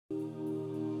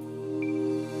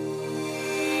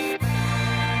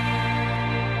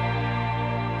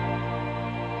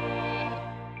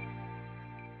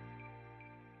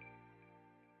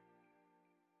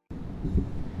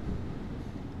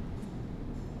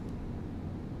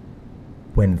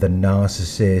when the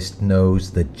narcissist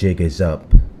knows the jig is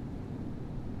up.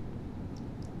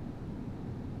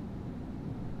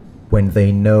 When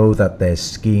they know that their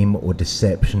scheme or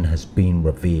deception has been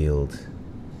revealed.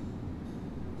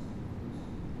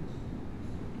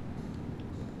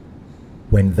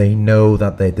 When they know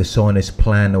that their dishonest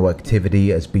plan or activity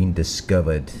has been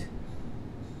discovered.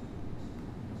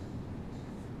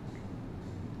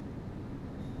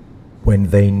 When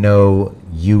they know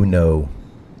you know.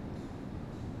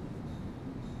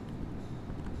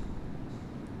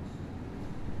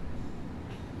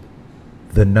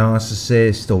 The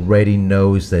narcissist already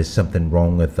knows there's something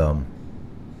wrong with them.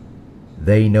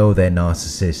 They know they're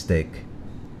narcissistic.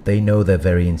 They know they're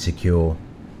very insecure.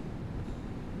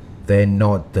 They're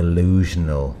not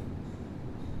delusional.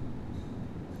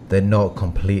 They're not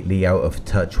completely out of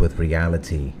touch with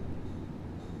reality.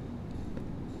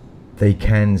 They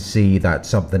can see that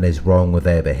something is wrong with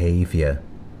their behavior,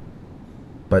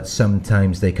 but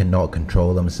sometimes they cannot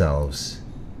control themselves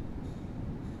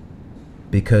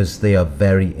because they are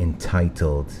very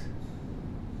entitled,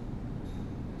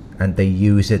 and they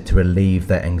use it to relieve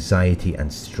their anxiety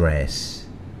and stress.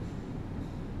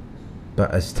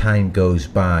 But as time goes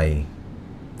by,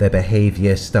 their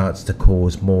behavior starts to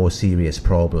cause more serious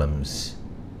problems.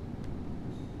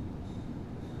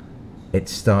 It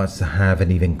starts to have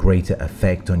an even greater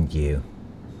effect on you.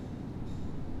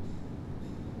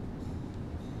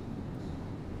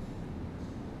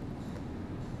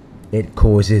 It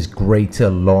causes greater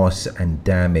loss and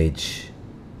damage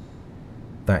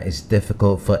that is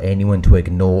difficult for anyone to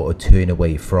ignore or turn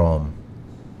away from,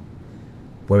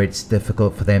 where it's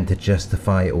difficult for them to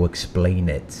justify or explain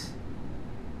it.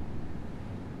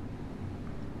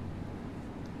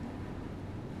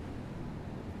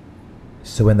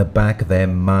 So in the back of their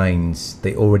minds,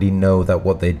 they already know that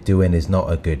what they're doing is not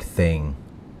a good thing.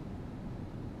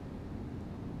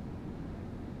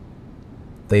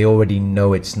 They already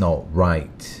know it's not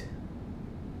right.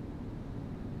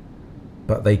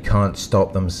 But they can't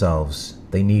stop themselves.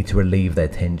 They need to relieve their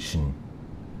tension.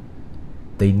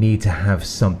 They need to have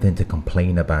something to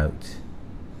complain about.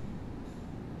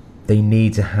 They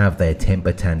need to have their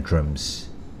temper tantrums.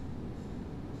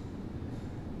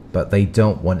 But they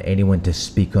don't want anyone to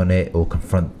speak on it or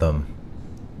confront them.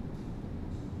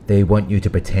 They want you to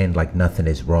pretend like nothing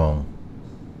is wrong.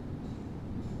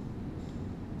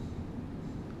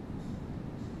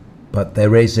 But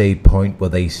there is a point where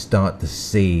they start to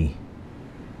see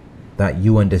that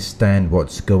you understand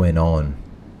what's going on.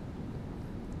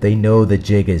 They know the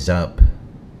jig is up.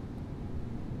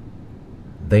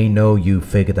 They know you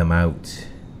figured them out.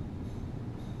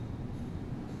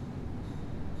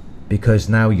 Because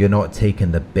now you're not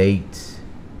taking the bait.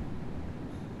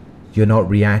 You're not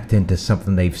reacting to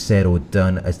something they've said or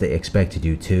done as they expected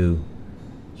you to.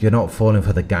 You're not falling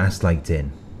for the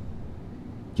gaslighting.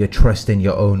 You're trusting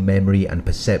your own memory and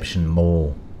perception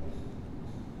more.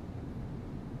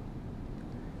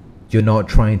 You're not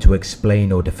trying to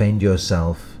explain or defend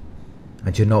yourself,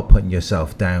 and you're not putting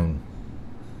yourself down,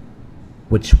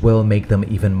 which will make them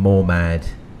even more mad,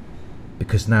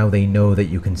 because now they know that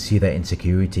you can see their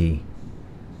insecurity.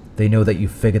 They know that you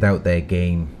figured out their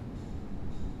game.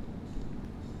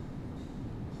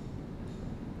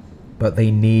 But they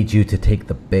need you to take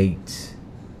the bait.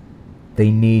 They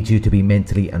need you to be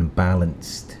mentally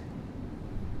unbalanced.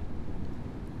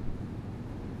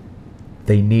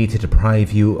 They need to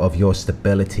deprive you of your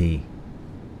stability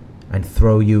and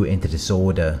throw you into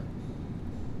disorder.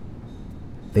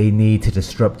 They need to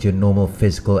disrupt your normal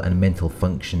physical and mental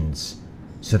functions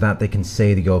so that they can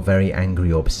say that you're very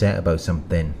angry or upset about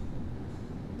something,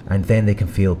 and then they can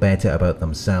feel better about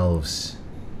themselves.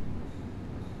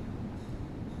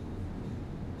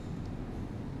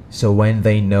 So when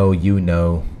they know you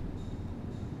know,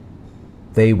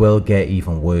 they will get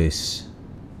even worse.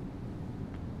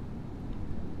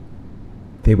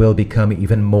 They will become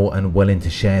even more unwilling to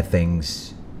share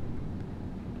things.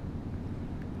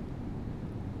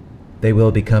 They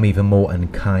will become even more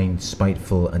unkind,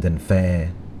 spiteful, and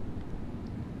unfair.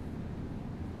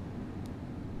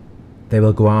 They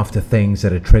will go after things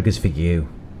that are triggers for you.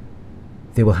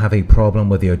 They will have a problem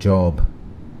with your job.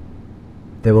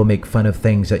 They will make fun of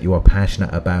things that you are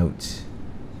passionate about.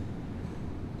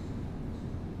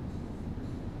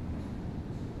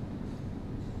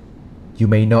 You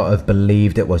may not have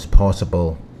believed it was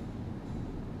possible,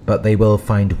 but they will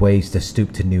find ways to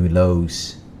stoop to new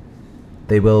lows.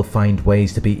 They will find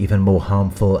ways to be even more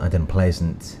harmful and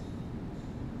unpleasant.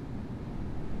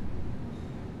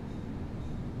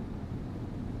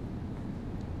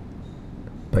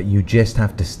 But you just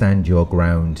have to stand your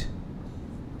ground.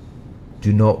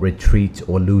 Do not retreat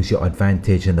or lose your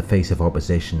advantage in the face of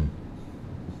opposition.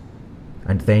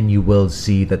 And then you will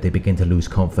see that they begin to lose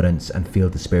confidence and feel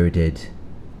dispirited.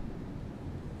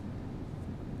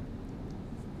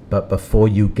 But before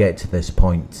you get to this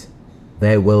point,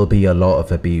 there will be a lot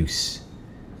of abuse.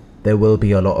 There will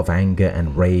be a lot of anger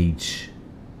and rage.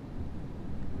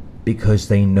 Because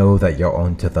they know that you're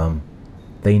onto them.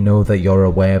 They know that you're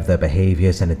aware of their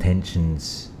behaviors and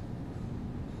intentions.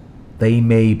 They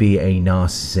may be a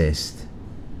narcissist,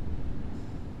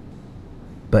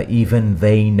 but even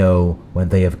they know when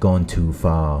they have gone too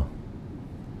far.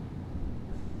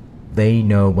 They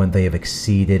know when they have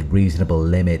exceeded reasonable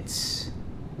limits.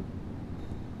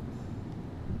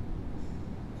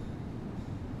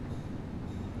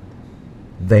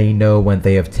 They know when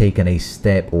they have taken a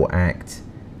step or act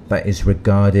that is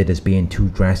regarded as being too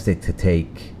drastic to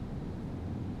take.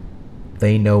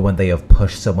 They know when they have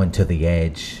pushed someone to the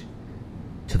edge,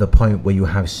 to the point where you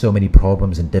have so many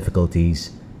problems and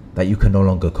difficulties that you can no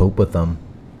longer cope with them.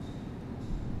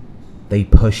 They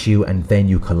push you and then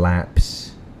you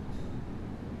collapse.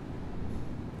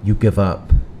 You give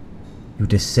up. You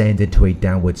descend into a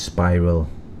downward spiral.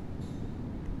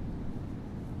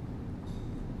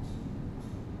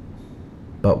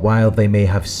 But while they may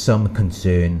have some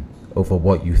concern over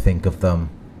what you think of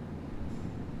them,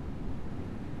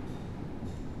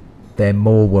 they're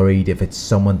more worried if it's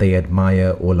someone they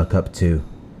admire or look up to.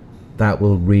 That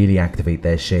will really activate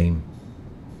their shame.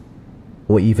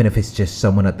 Or even if it's just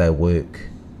someone at their work.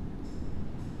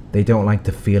 They don't like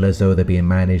to feel as though they're being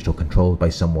managed or controlled by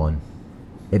someone.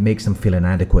 It makes them feel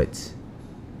inadequate.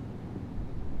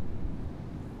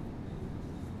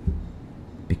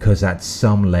 Because at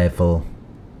some level,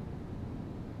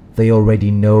 they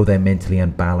already know they're mentally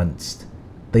unbalanced.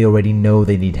 They already know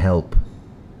they need help.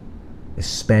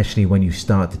 Especially when you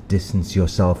start to distance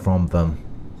yourself from them.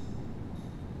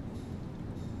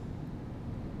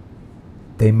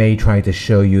 They may try to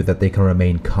show you that they can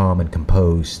remain calm and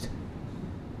composed.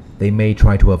 They may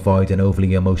try to avoid an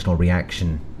overly emotional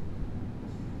reaction.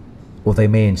 Or they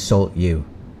may insult you.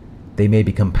 They may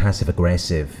become passive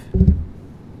aggressive.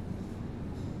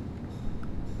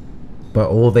 But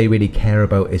all they really care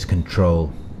about is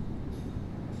control.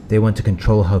 They want to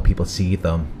control how people see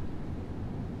them.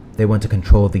 They want to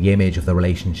control the image of the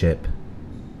relationship.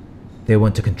 They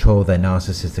want to control their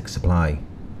narcissistic supply.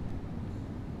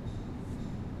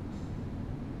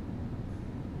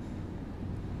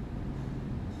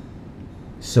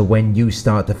 So when you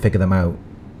start to figure them out,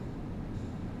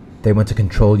 they want to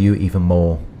control you even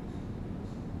more.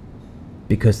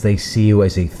 Because they see you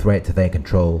as a threat to their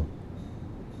control,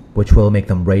 which will make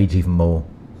them rage even more.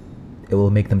 It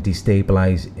will make them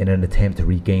destabilize in an attempt to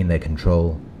regain their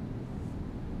control.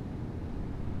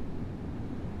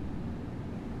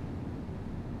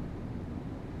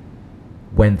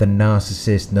 When the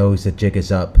narcissist knows the jig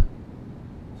is up,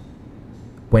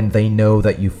 when they know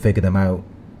that you figured them out,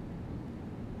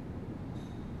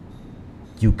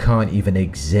 you can't even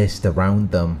exist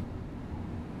around them.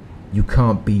 You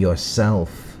can't be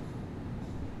yourself.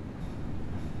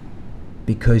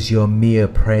 Because your mere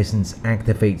presence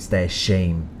activates their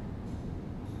shame.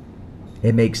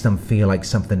 It makes them feel like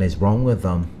something is wrong with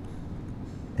them.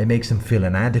 It makes them feel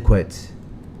inadequate.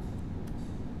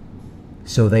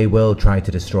 So they will try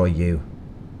to destroy you,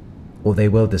 or they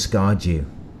will discard you.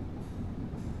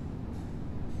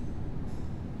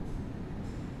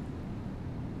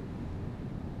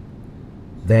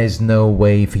 There's no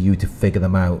way for you to figure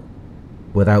them out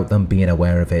without them being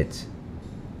aware of it.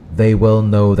 They will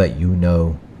know that you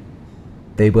know.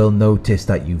 They will notice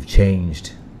that you've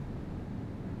changed.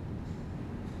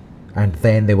 And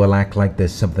then they will act like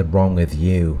there's something wrong with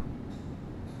you.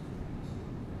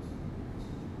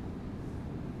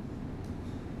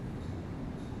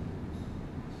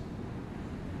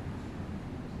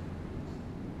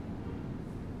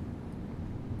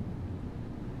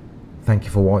 Thank you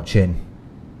for watching.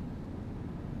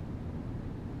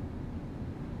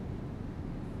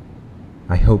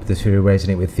 I hope this video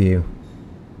resonates with you.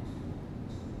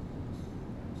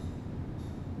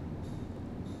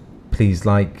 Please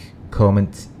like,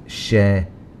 comment, share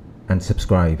and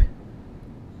subscribe.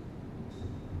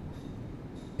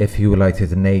 If you would like to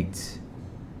donate,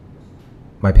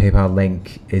 my PayPal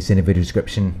link is in the video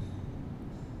description.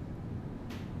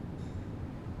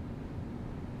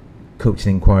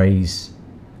 Coaching inquiries,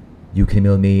 you can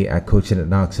email me at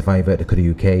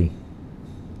coaching@narcsurvivor.co.uk.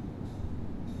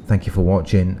 Thank you for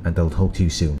watching, and I'll talk to you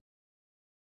soon.